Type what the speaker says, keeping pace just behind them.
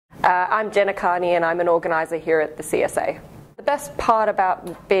I'm Jenna Carney and I'm an organiser here at the CSA. The best part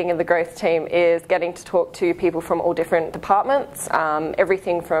about being in the growth team is getting to talk to people from all different departments,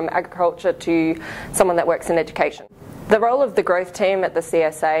 everything from agriculture to someone that works in education. The role of the growth team at the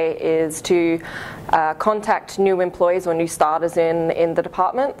CSA is to contact new employees or new starters in the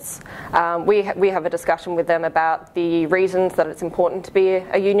departments. We have a discussion with them about the reasons that it's important to be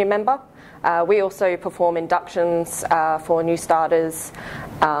a union member. We also perform inductions for new starters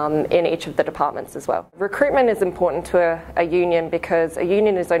in each of the departments as well. Recruitment is important to a union because a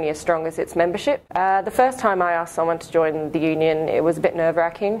union is only as strong as its membership. The first time I asked someone to join the union, it was a bit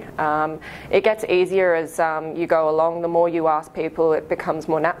nerve-wracking. It gets easier as you go along. The more you ask people, it becomes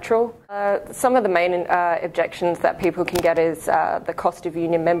more natural. Some of the main objections that people can get is the cost of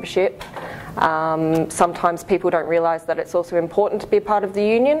union membership. Sometimes people don't realise that it's also important to be a part of the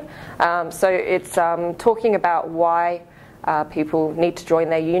union. So it's talking about why people need to join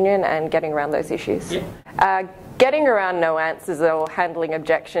their union and getting around those issues. Yeah. Getting around no answers or handling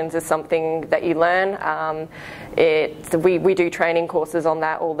objections is something that you learn. We do training courses on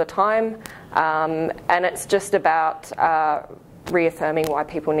that all the time, and it's just about reaffirming why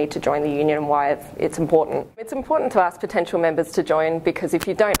people need to join the union and why it's important. It's important to ask potential members to join because if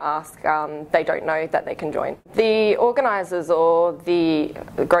you don't ask, they don't know that they can join. The organisers or the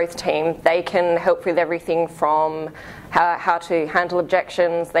growth team, they can help with everything from how to handle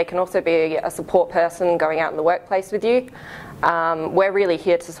objections. They can also be a support person going out in the workplace with you. We're really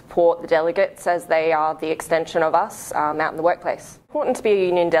here to support the delegates as they are the extension of us out in the workplace. It's important to be a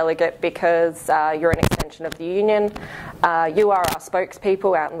union delegate because you're an extension of the union. You are our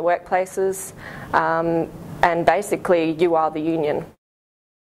spokespeople out in the workplaces, and basically you are the union.